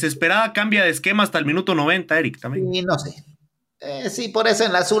a la desesperada cambia de esquema hasta el minuto 90, Eric, también. Y no sé. Sí, por eso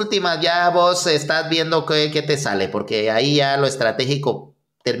en las últimas ya vos estás viendo qué te sale, porque ahí ya lo estratégico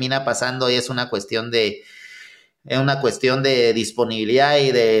termina pasando y es una cuestión de disponibilidad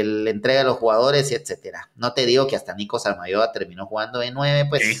y de la entrega de los jugadores, y etcétera. No te digo que hasta Nico Salmayoa terminó jugando de 9,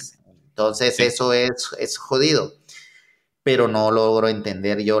 pues entonces Sí. eso es jodido. Pero no logro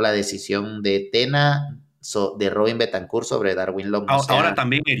entender yo la decisión de Tena de Robin Betancourt sobre Darwin Long. Ahora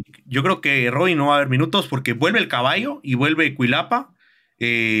también, Eric, yo creo que Robin no va a haber minutos porque vuelve el Caballo y vuelve Cuilapa.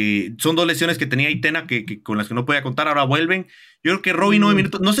 Son 2 lesiones que tenía Itena que con las que no podía contar, ahora vuelven. Yo creo que Robin 9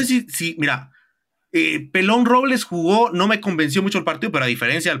 minutos. No sé si mira, Pelón Robles jugó, no me convenció mucho el partido, pero a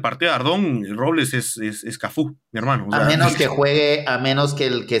diferencia del partido de Ardón, Robles es Cafú, mi hermano. O sea, a menos que juegue, a menos que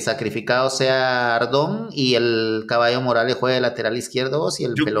el que sacrificado sea Ardón y el Caballo Morales juegue de lateral izquierdo y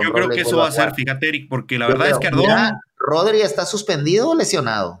el yo Pelón creo Robles que eso vuelva va a ser, jugar. fíjate, Eric, porque la Yo verdad es que creo, Ardón. mira, ¿Rodri está suspendido o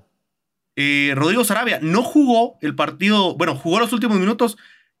lesionado? Rodrigo Sarabia no jugó el partido, bueno, jugó los últimos minutos.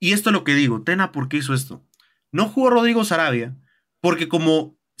 Y esto es lo que digo, Tena, ¿por qué hizo esto? No jugó Rodrigo Sarabia, porque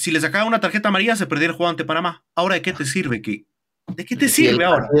como si le sacaba una tarjeta amarilla se perdiera el juego ante Panamá. Ahora, ¿de qué te sirve? ¿De qué te Si sirve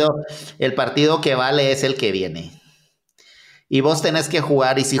ahora? el partido que vale es el que viene. Y vos tenés que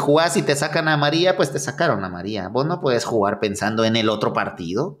jugar, y si jugás y te sacan a María, pues te sacaron a María. Vos no puedes jugar pensando en el otro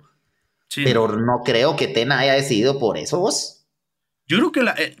partido, Sí, pero no. no creo que Tena haya decidido por eso vos. Yo creo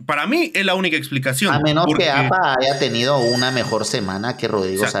que para mí es la única A explicación, menos que porque, APA haya tenido una mejor semana que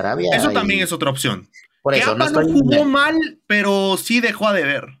Rodrigo exacto, Sarabia. eso también Y es otra opción. por Que eso no APA no estoy... jugó mal, pero sí dejó de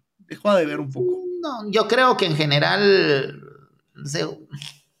ver un poco. No, yo creo que en general...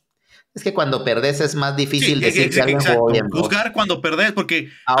 Es que cuando perdés es más Sí, difícil decir que alguien jugó exacto. bien, vos. Juzgar cuando perdés, porque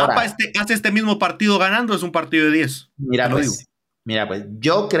APA Ahora, hace este mismo partido ganando, es un partido de 10. Te mira lo digo. pues, mira pues,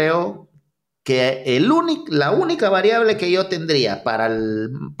 yo creo que la única variable que yo tendría para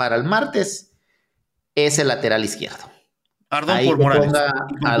el martes es el lateral izquierdo. Ardón Ahí por que Morales. ponga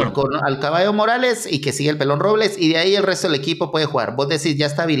Y concuerdo. al Caballo Morales y que siga el Pelón Robles, y de ahí el resto del equipo puede jugar. Vos decís, ya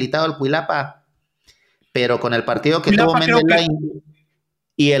está habilitado el Cuilapa, pero con el partido que tuvo Pilapa creo que Mendelain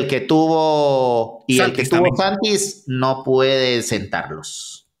y el que Santis tuvo también. Santis, no puede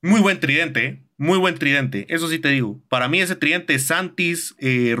sentarlos. Muy buen tridente, ¿eh? Muy buen tridente. Eso sí te digo. Para mí ese tridente Santis,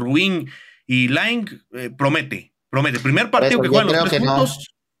 Ruin y Lang promete. Promete. Primer Por partido eso que yo juegan los creo tres que no. juntos.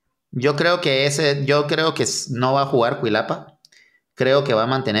 Yo creo que no va a jugar Cuilapa. Creo que va a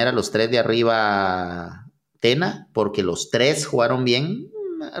mantener a los tres de arriba Tena, porque los tres jugaron bien.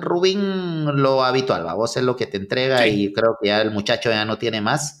 Rubín, lo habitual, va, vos es lo que te entrega Sí. y creo que ya el muchacho ya no tiene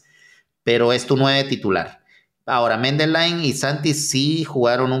más, pero es tu nueve titular. Ahora, Mendelain y Santi sí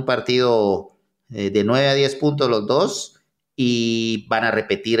jugaron un partido de 9 a 10 puntos los dos y van a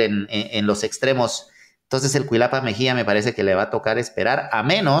repetir en los extremos. Entonces el Cuilapa Mejía me parece que le va a tocar esperar, a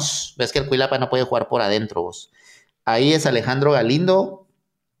menos, ves que el Cuilapa no puede jugar por adentro vos. Ahí es Alejandro Galindo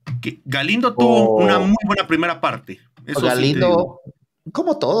Galindo tuvo una o muy buena primera parte. Eso sí te digo. Galindo,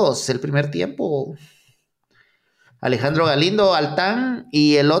 como todos, el primer tiempo. Alejandro Galindo, Altán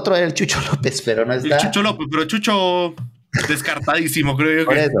y el otro era el Chucho López, pero no El Chucho está. López, pero Chucho descartadísimo, creo yo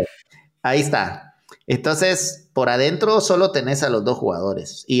Por que. eso, ahí está. Entonces, por adentro solo tenés a los dos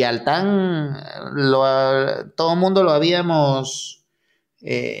jugadores. Y Altán, todo el mundo le habíamos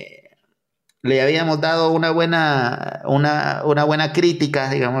dado una buena crítica,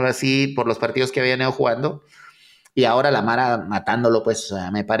 digamos así, por los partidos que habían ido jugando. Y ahora la Mara matándolo, pues, o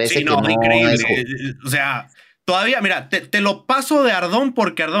sea, me Sí, parece que no, no es increíble. justo. O sea, todavía, mira, te lo paso de Ardón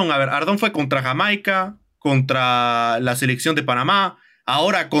porque Ardón, a ver, Ardón fue contra Jamaica, contra la selección de Panamá,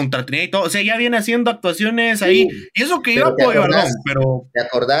 ahora contra Trinidad y todo. O sea, ya viene haciendo actuaciones ahí. Y eso que yo Pero apoyo a Ardón, pero ¿te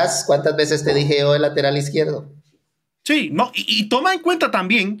acordás cuántas veces te dije yo el lateral izquierdo? sí, no. Y toma en cuenta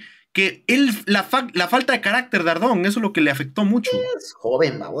también que la falta de carácter de Ardón, eso es lo que le afectó mucho. Es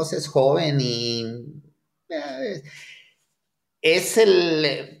joven, vamos, es joven y eh,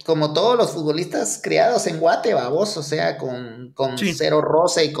 como todos los futbolistas criados en Guate, vamos, o sea, con Sí, cero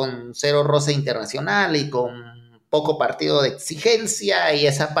roce y con cero roce internacional y con poco partido de exigencia y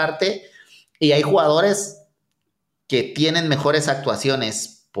esa parte. Y hay jugadores que tienen mejores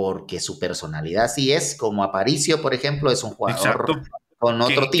actuaciones porque su personalidad sí es, como Aparicio, por ejemplo, es un jugador exacto. con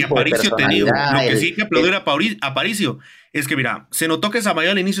otro Que tipo de Aparicio, te digo, personalidad. lo que sí hay que aplaudir a Aparicio es que, mira, se notó que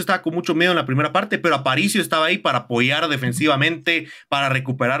Samayo al inicio estaba con mucho miedo en la primera parte, pero Aparicio estaba ahí para apoyar defensivamente, para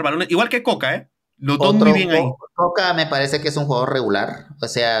recuperar balones, igual que Coca, ¿eh? Los dos muy bien ahí. Coca me parece que es un jugador regular, o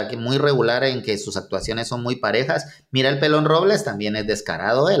sea, que muy regular en que sus actuaciones son muy parejas. Mira, el Pelón Robles también es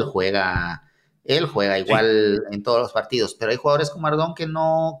descarado, él juega Sí, igual en todos los partidos, pero hay jugadores como Ardón que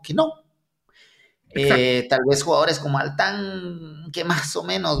no. exacto. Tal vez jugadores como Altán, que más o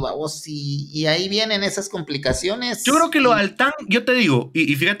menos, vamos, y ahí vienen esas Yo creo complicaciones. que lo de Altán, yo te digo,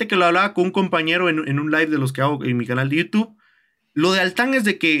 y fíjate que lo hablaba con un compañero en un live de los que hago en mi canal de YouTube. Lo de Altán es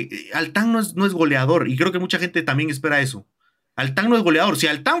de que Altán no es goleador, y creo que mucha gente también espera eso. Altán no es goleador. Si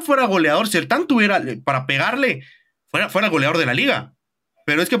Altán fuera goleador, si Altán tuviera para pegarle, fuera goleador de la liga.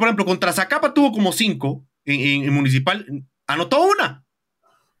 Pero es que, por ejemplo, contra Zacapa tuvo como 5 en Municipal, anotó una.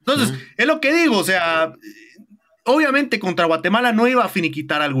 Entonces, ¿Mm? es lo que digo, o sea, obviamente contra Guatemala no iba a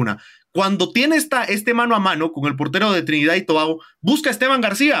finiquitar alguna. Cuando tiene este mano a mano con el portero de Trinidad y Tobago, busca a Esteban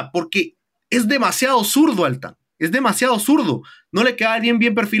García, porque es demasiado zurdo Altán. Es demasiado zurdo. No le queda bien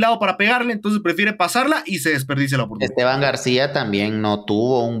perfilado para pegarle, entonces prefiere pasarla y se desperdicia la oportunidad. Esteban García también no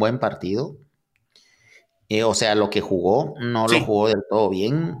tuvo un buen partido. O sea, lo que jugó, no lo Sí. jugó del todo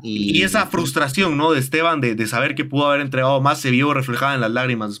bien. Y esa frustración, ¿no? De Esteban de saber que pudo haber entregado más se vio reflejada en las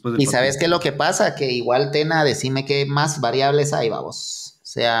lágrimas después del Y partido. sabes qué es lo que pasa, que igual Tena, decime qué más variables hay, vamos. O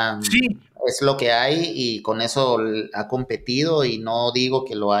sea, Sí, es lo que hay y con eso ha competido y no digo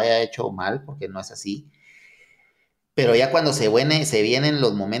que lo haya hecho mal, porque no es así. Pero ya cuando se vienen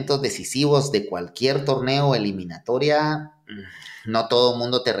los momentos decisivos de cualquier torneo eliminatoria, no todo el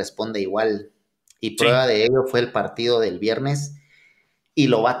mundo te responde igual. Y sí. prueba de ello fue el partido del viernes y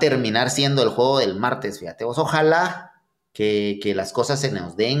lo va a terminar siendo el juego del martes, fíjate vos. Ojalá que las cosas se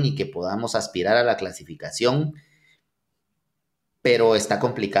nos den y que podamos aspirar a la clasificación, pero está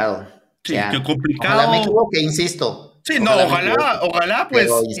complicado. O Sí, qué sea, ojalá me complicado. equivoque, insisto. Sí, no, Ojalá me ojalá, equivoque. ojalá,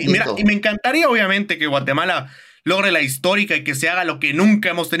 Pero pues, y mira, y insisto, me encantaría obviamente que Guatemala logre la histórica y que se haga lo que nunca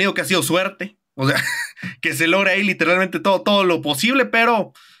hemos tenido, que ha sido suerte. O sea, que se logre ahí literalmente todo lo posible,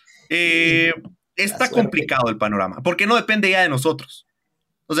 pero sí, eh, la está suerte. complicado el panorama, porque no depende ya de nosotros.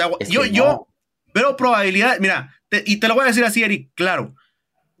 O sea, Es que yo no. veo probabilidad, mira, y te lo voy a decir así, Eric, claro,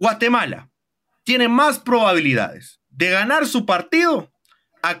 Guatemala tiene más probabilidades de ganar su partido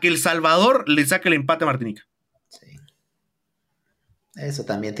a que El Salvador le saque el empate a Martinica. Sí. Eso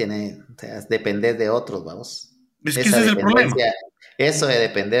también tiene, o sea, depender de otros, vamos. Es que Esa ese es el problema. dependencia, eso de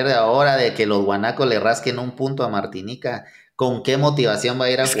depender de ahora de que los guanacos le rasquen un punto a Martinica, ¿con qué motivación va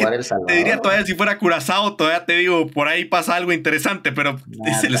a ir a Es que jugar El te diría Salvador? todavía si fuera Curazao, todavía te digo, por ahí pasa algo interesante, pero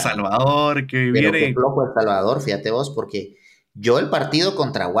es El Nada. Salvador que Pero qué viene. flojo El Salvador, fíjate vos, porque yo el partido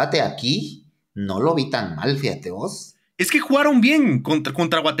contra Guate aquí no lo vi tan mal, fíjate vos. Es que jugaron bien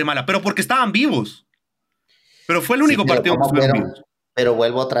contra Guatemala, pero porque estaban vivos. Pero fue el Sí, único pero partido donde ¿cómo estuvieron fueron? vivos. Pero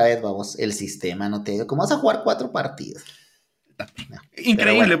vuelvo otra vez, vamos, el sistema no te... ¿Cómo vas a jugar 4 partidos? No, pero bueno.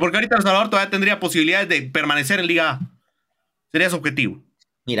 Increíble, porque ahorita El Salvador todavía tendría posibilidades de permanecer en Liga A. Sería su objetivo.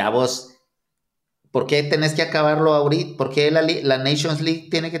 Mira vos, ¿por qué tenés que acabarlo ahorita? ¿Por qué la Nations League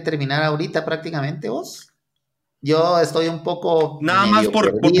tiene que terminar ahorita prácticamente vos? Yo estoy un poco Nada más medio por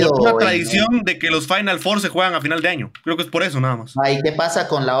pura perdido tradición de que los Final Four se juegan a final de año. Creo que es por eso, nada más. Ahí, ¿qué pasa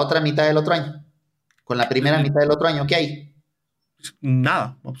con la otra mitad del otro año? Con la primera mitad del otro año, ¿qué hay?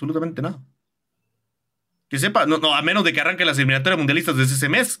 Nada, absolutamente nada. Que sepa, no, no, a menos de que arranquen las eliminatorias mundialistas desde ese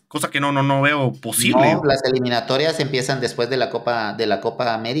mes, cosa que no veo posible No, yo. las eliminatorias empiezan después de la Copa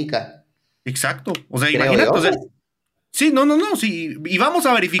América, Exacto. O sea, creo imagínate, o sea, yo. sí, no, sí. Y vamos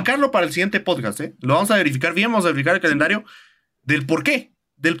a verificarlo para el siguiente podcast, ¿eh? Lo vamos a verificar bien, vamos a verificar el calendario del por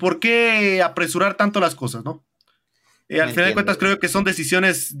qué apresurar tanto las cosas, ¿no? Al Me final de entiendo. cuentas, creo que son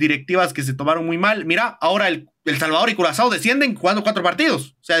decisiones directivas que se tomaron muy mal. Mira, ahora el Salvador y Curazao descienden jugando 4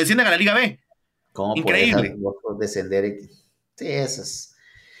 partidos. O sea, descienden a la Liga B. ¿Cómo puedes Increíble. descender? Sí, eso es.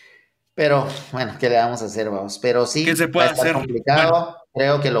 Pero bueno, ¿qué le vamos a hacer, vamos? Pero ¿Qué se sí, va a puede estar hacer? Bueno, complicado.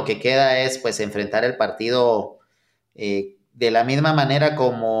 Creo que lo que queda es pues enfrentar el partido de la misma manera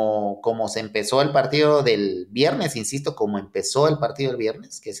como se empezó el partido del viernes, insisto, como empezó el partido del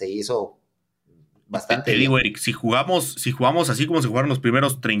viernes, que se hizo te bastante digo, bien. Eric, si jugamos así como se jugaron los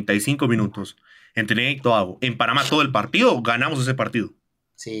primeros 35 minutos en Trinidad y Tobago, en Panamá todo el partido, ganamos ese partido. O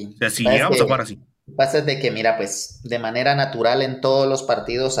Sí, sea, si sabes llegamos a jugar que así. pasa de que, mira, pues de manera natural en todos los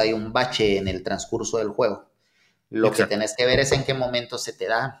partidos hay un bache en el transcurso del juego. Lo que Exacto. tenés que ver es en qué momento se te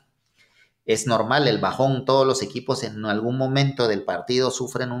da. Es normal el bajón, todos los equipos en algún momento del partido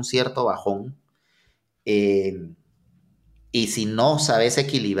sufren un cierto bajón. eh, y si no sabes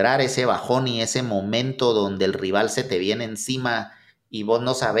equilibrar ese bajón y ese momento donde el rival se te viene encima y vos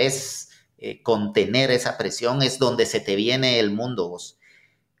no sabes contener esa presión, es donde se te viene el mundo vos.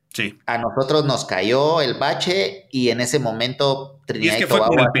 Sí. A nosotros nos cayó el bache y en ese momento Y es Trinidad y que fue con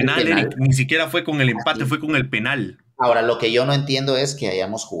Tobago el hace el penal, Eric. penal. Ni siquiera fue con el empate, Así. fue con el penal. Ahora, lo que yo no entiendo es que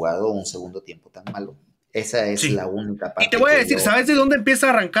hayamos jugado un segundo tiempo tan malo. Esa es Sí. la única Y te parte voy a que decir, yo... ¿sabes de dónde empieza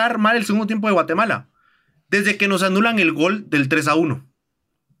a arrancar mal el segundo tiempo de Guatemala? Desde que nos anulan el gol del 3-1.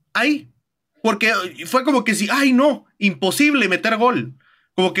 Ahí. Porque fue como que si, ay no, imposible meter gol.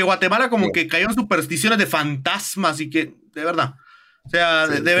 Como que Guatemala como Sí, que cayó en supersticiones de fantasmas y que, de verdad. O sea,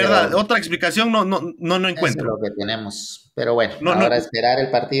 sí, de verdad, pero otra explicación no eso es encuentro. lo que tenemos. Pero bueno, No, no, ahora esperar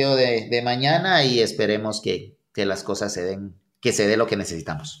el partido de mañana y esperemos que las cosas se den, que se dé lo que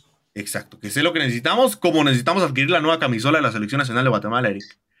necesitamos. exacto, que sé lo que necesitamos, como necesitamos adquirir la nueva camisola de la Selección Nacional de Guatemala, Eric.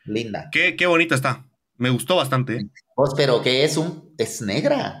 Linda. Qué bonita está. Me gustó bastante, ¿eh? Vos, pero ¿qué es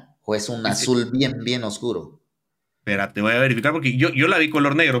negra o es un Es- azul bien oscuro? Espera, te voy a verificar porque yo la vi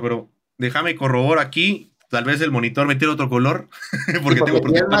color negro, pero déjame corroborar aquí. Tal vez el monitor me tire otro color, Sí, porque porque tengo sí es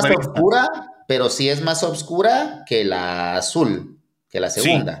protector más de vista. oscura, pero sí es más oscura que la azul, que la Sí,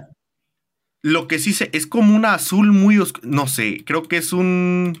 segunda. lo que sí sé es como un azul muy oscuro. No sé, creo que es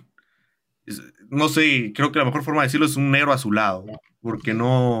un. No sé, creo que la mejor forma de decirlo es un negro azulado, porque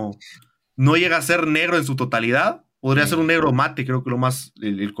no llega a ser negro en su totalidad. Podría ser un negro mate, creo que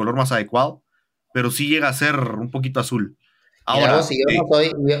el color más adecuado, pero sí llega a ser un poquito azul. Mira Ahora, vos, si yo no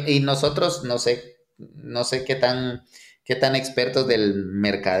soy, y nosotros no sé qué tan expertos del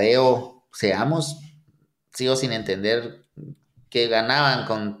mercadeo seamos, sigo sin entender que ganaban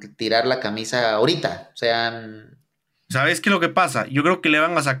con tirar la camisa ahorita. O sea, ¿sabes qué es lo que pasa? Yo creo que le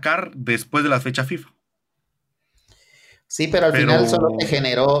van a sacar después de la fecha FIFA. sí, pero al Pero final solo te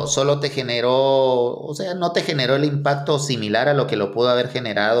generó, o sea, no te generó el impacto similar a lo que lo pudo haber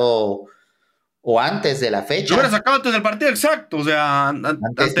generado o antes de la lo hubiera fecha. sacado antes del partido, exacto. O sea, Antes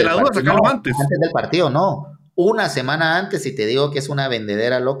ante del la duda, partido, no, sacarlo antes. antes del partido, no. Una semana antes, y te digo que es una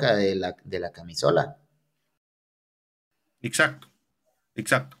vendedera loca de la camisola. Exacto,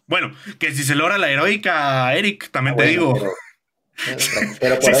 exacto. Bueno, que si se logra la heroica, Eric, también te Bueno, digo.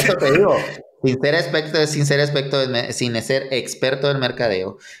 pero Si por se- eso te digo, sin ser experto del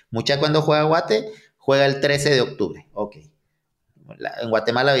mercadeo. Mucha cuando juega Guate, juega el 13 de octubre. Ok. En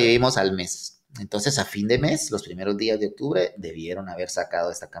Guatemala vivimos al mes. Entonces, a fin de mes, los primeros días de octubre, debieron haber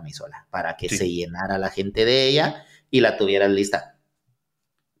sacado esta camisola para que Sí, se llenara la gente de ella y la tuvieran lista.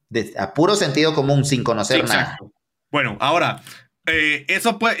 A puro sentido común, sin sí, conocer nada. exacto. Bueno, ahora, esa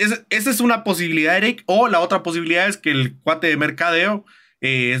es una posibilidad, Eric, o la otra posibilidad es que el cuate de mercadeo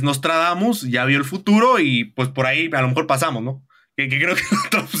es Nostradamus, ya vio el futuro y pues por ahí a lo mejor pasamos, ¿no? Que creo que es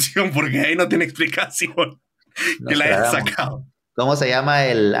otra opción porque ahí no tiene explicación que Nos la hayan tragamos. sacado. ¿Cómo se llama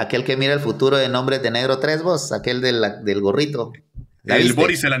aquel que mira el futuro de Nombres de Negro 3, vos? Aquel del gorrito. ¿La El viste?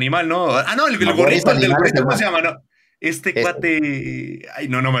 Boris el animal, ¿no? Ah, no, el No, Boris gorrito, el del Animal es gorrito, el ¿cómo más. se llama? No, este Este, cuate. Ay,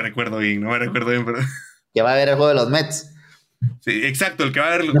 no me recuerdo bien, no me recuerdo bien, pero. que va a ver el juego de los Mets. Sí, exacto, el que va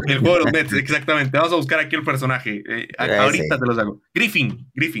a ver el juego de los Nets, exactamente. Vamos a buscar aquí el personaje. Ahorita Ese. te los hago.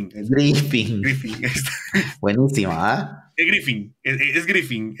 Griffin. Griffin. Griffin. Buenísimo, ¿ah? Es Griffin. Es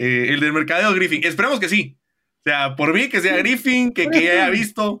Griffin. El del mercadeo Griffin. Esperemos que sí. O sea, por mí que sea Griffin, que ya haya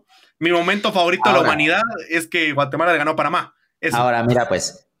visto. Mi momento favorito de la Ahora, humanidad es que Guatemala le ganó a Panamá. Eso. ahora, mira,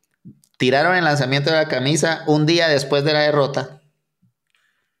 pues, tiraron el lanzamiento de la camisa un día después de la derrota,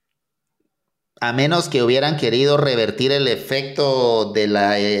 a menos que hubieran querido revertir el efecto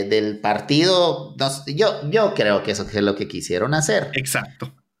del partido. No sé, yo creo que eso es lo que quisieron hacer.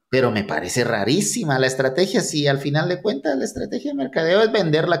 Exacto. Pero me parece rarísima la estrategia. Si al final de cuentas la estrategia de mercadeo es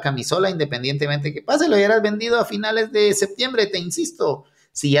vender la camisola independientemente que pase, lo hubieras vendido a finales de septiembre, te insisto.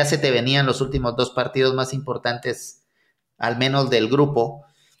 Si ya se te venían los últimos dos partidos más importantes, al menos del grupo,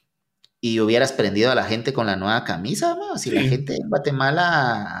 y hubieras prendido a la gente con la nueva camisa, ¿no? Si la Sí. gente en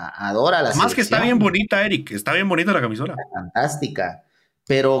Guatemala adora la Más que está bien selección, bonita, Eric. Está bien bonita la camisola. fantástica.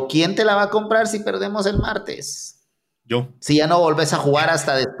 Pero ¿quién te la va a comprar si perdemos el martes? Yo. Si ya no volvés a jugar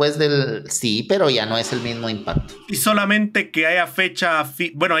hasta después del... Sí, pero ya no es el mismo impacto. Y solamente que haya fecha,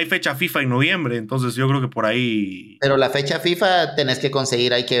 bueno, hay fecha FIFA en noviembre, entonces yo creo que por ahí. Pero la fecha FIFA tenés que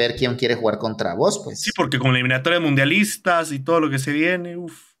conseguir, hay que ver quién quiere jugar contra vos, Sí, pues. porque con la eliminatoria mundialistas y todo lo que se viene,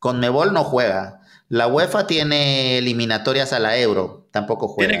 uff. Conmebol no juega. La UEFA tiene eliminatorias a la Euro,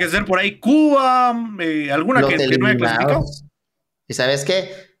 tampoco Tiene que juega. ser por ahí Cuba, alguna Los que no haya clasificado. eliminados. ¿Y sabes qué?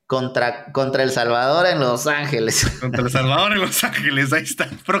 Contra El Salvador en Los Ángeles. Contra El Salvador en Los Ángeles, ahí está,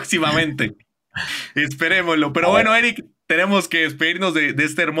 próximamente. Esperémoslo. Pero A ver. bueno, Eric, tenemos que despedirnos de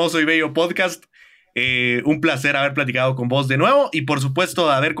este hermoso y bello podcast. Un placer haber platicado con vos de nuevo y por supuesto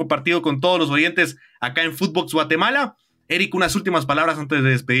de haber compartido con todos los oyentes acá en Footbox Guatemala. Eric, unas últimas palabras antes de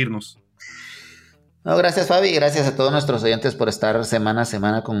despedirnos. No, gracias Fabi, gracias a todos nuestros oyentes por estar semana a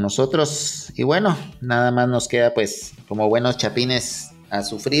semana con nosotros. Y bueno, nada más nos queda pues como buenos chapines a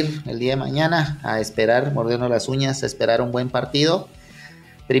sufrir el día de mañana, a esperar, mordernos las uñas, a esperar un buen partido.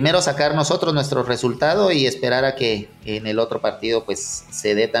 Primero sacar nosotros nuestro resultado y esperar a que en el otro partido pues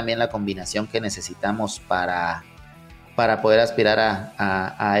se dé también la combinación que necesitamos para poder aspirar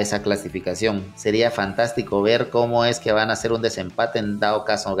a esa clasificación. Sería fantástico ver cómo es que van a hacer un desempate en dado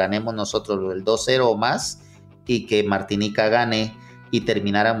caso ganemos nosotros el 2-0 o más y que Martinica gane y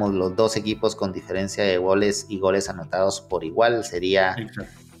termináramos los dos equipos con diferencia de goles y goles anotados por igual. Sería...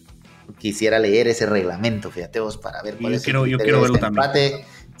 Exacto. Quisiera leer ese reglamento, fíjate vos, para ver cuál es el Yo criterio quiero de verlo desempate.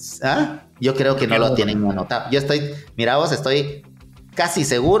 ¿Ah? Yo creo que no lo tienen anotado. Mira vos, estoy casi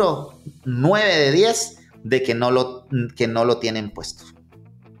seguro, 9 de 10, de que no lo tienen puesto.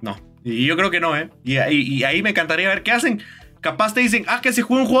 No, y yo creo que no, ¿eh? Y ahí me encantaría ver qué hacen. Capaz te dicen, que se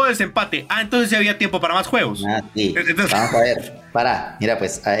juega un juego de desempate. Entonces sí había tiempo para más juegos. Sí. Entonces... Vamos a ver. Mira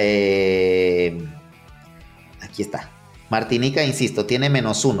pues, aquí está. Martinica, insisto, tiene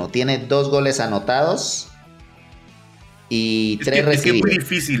 -1, tiene 2 goles anotados y 3 recibidos. Es que es muy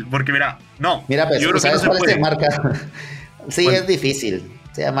difícil, porque mira, pues, yo creo ¿sabes que no cuál se se marca? Sí, bueno. Es difícil.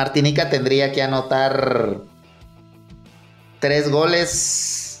 O sea, Martinica tendría que anotar 3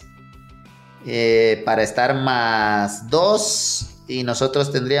 goles para estar más 2 y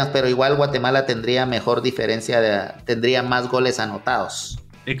nosotros tendríamos, pero igual Guatemala tendría mejor diferencia, tendría más goles anotados.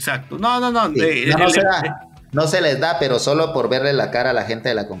 Exacto. Sí. No se les da, pero solo por verle la cara a la gente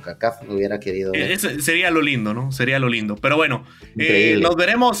de la CONCACAF lo hubiera querido ver. Sería lo lindo, ¿no? Sería lo lindo. Pero bueno, nos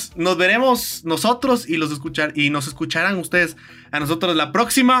veremos nosotros y nos escucharán ustedes a nosotros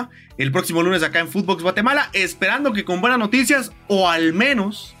el próximo lunes acá en Footbox Guatemala, esperando que con buenas noticias o al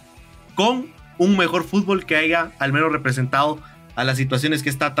menos con un mejor fútbol que haya al menos representado a las situaciones que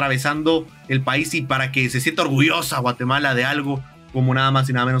está atravesando el país y para que se sienta orgullosa Guatemala de algo como nada más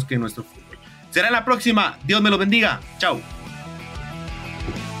y nada menos que nuestro fútbol. Será en la próxima. Dios me lo bendiga. Chao.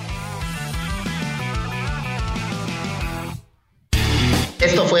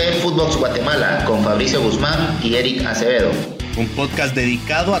 Esto fue Footbox Guatemala con Fabricio Guzmán y Eric Acevedo. Un podcast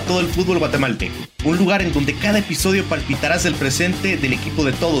dedicado a todo el fútbol guatemalteco. Un lugar en donde cada episodio palpitarás el presente del equipo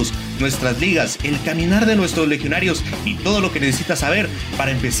de todos, nuestras ligas, el caminar de nuestros legionarios y todo lo que necesitas saber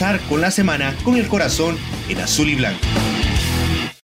para empezar con la semana con el corazón en azul y blanco.